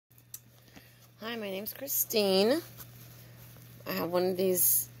Hi, my name's Christine. I have one of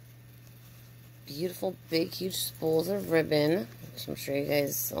these beautiful, big, huge spools of ribbon, which I'm sure you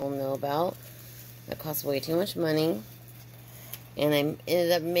guys all know about. That costs way too much money. And I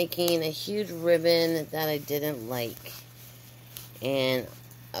ended up making a huge ribbon that I didn't like. And,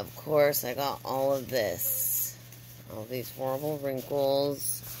 of course, I got all of this. All these horrible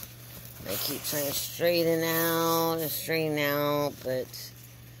wrinkles. I keep trying to straighten out, but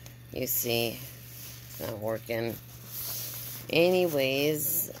you see, it's not working.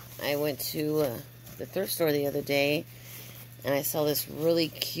 Anyways, I went to the thrift store the other day, and I saw this really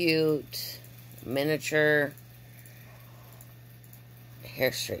cute miniature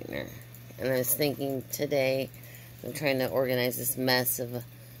hair straightener. And I was thinking today, I'm trying to organize this mess of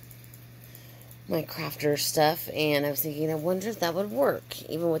my crafter stuff, and I was thinking, I wonder if that would work,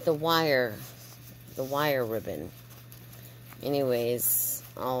 even with the wire ribbon. Anyways,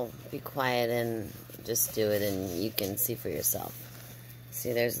 I'll be quiet and just do it, and you can see for yourself.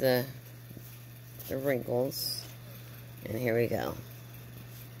 See, there's the wrinkles, and here we go.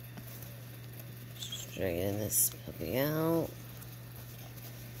 Straighten this puppy out.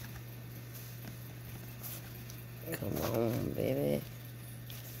 Come on, baby.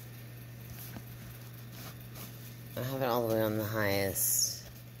 I have it all the way on the highest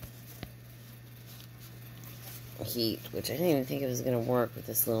heat, which I didn't even think it was going to work with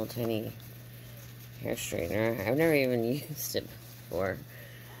this little tiny hair straightener. I've never even used it before.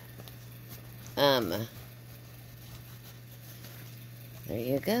 There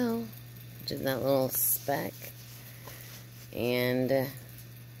you go. Just that little speck. And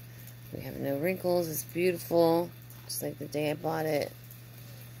we have no wrinkles. It's beautiful. Just like the day I bought it.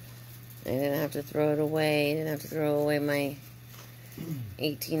 I didn't have to throw it away. I didn't have to throw away my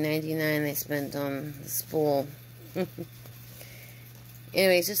 $18.99 I spent on the spool.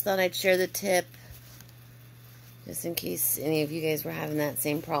 Anyways, just thought I'd share the tip, just in case any of you guys were having that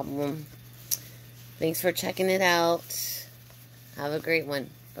same problem. Thanks for checking it out. Have a great one.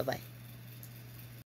 Bye-bye.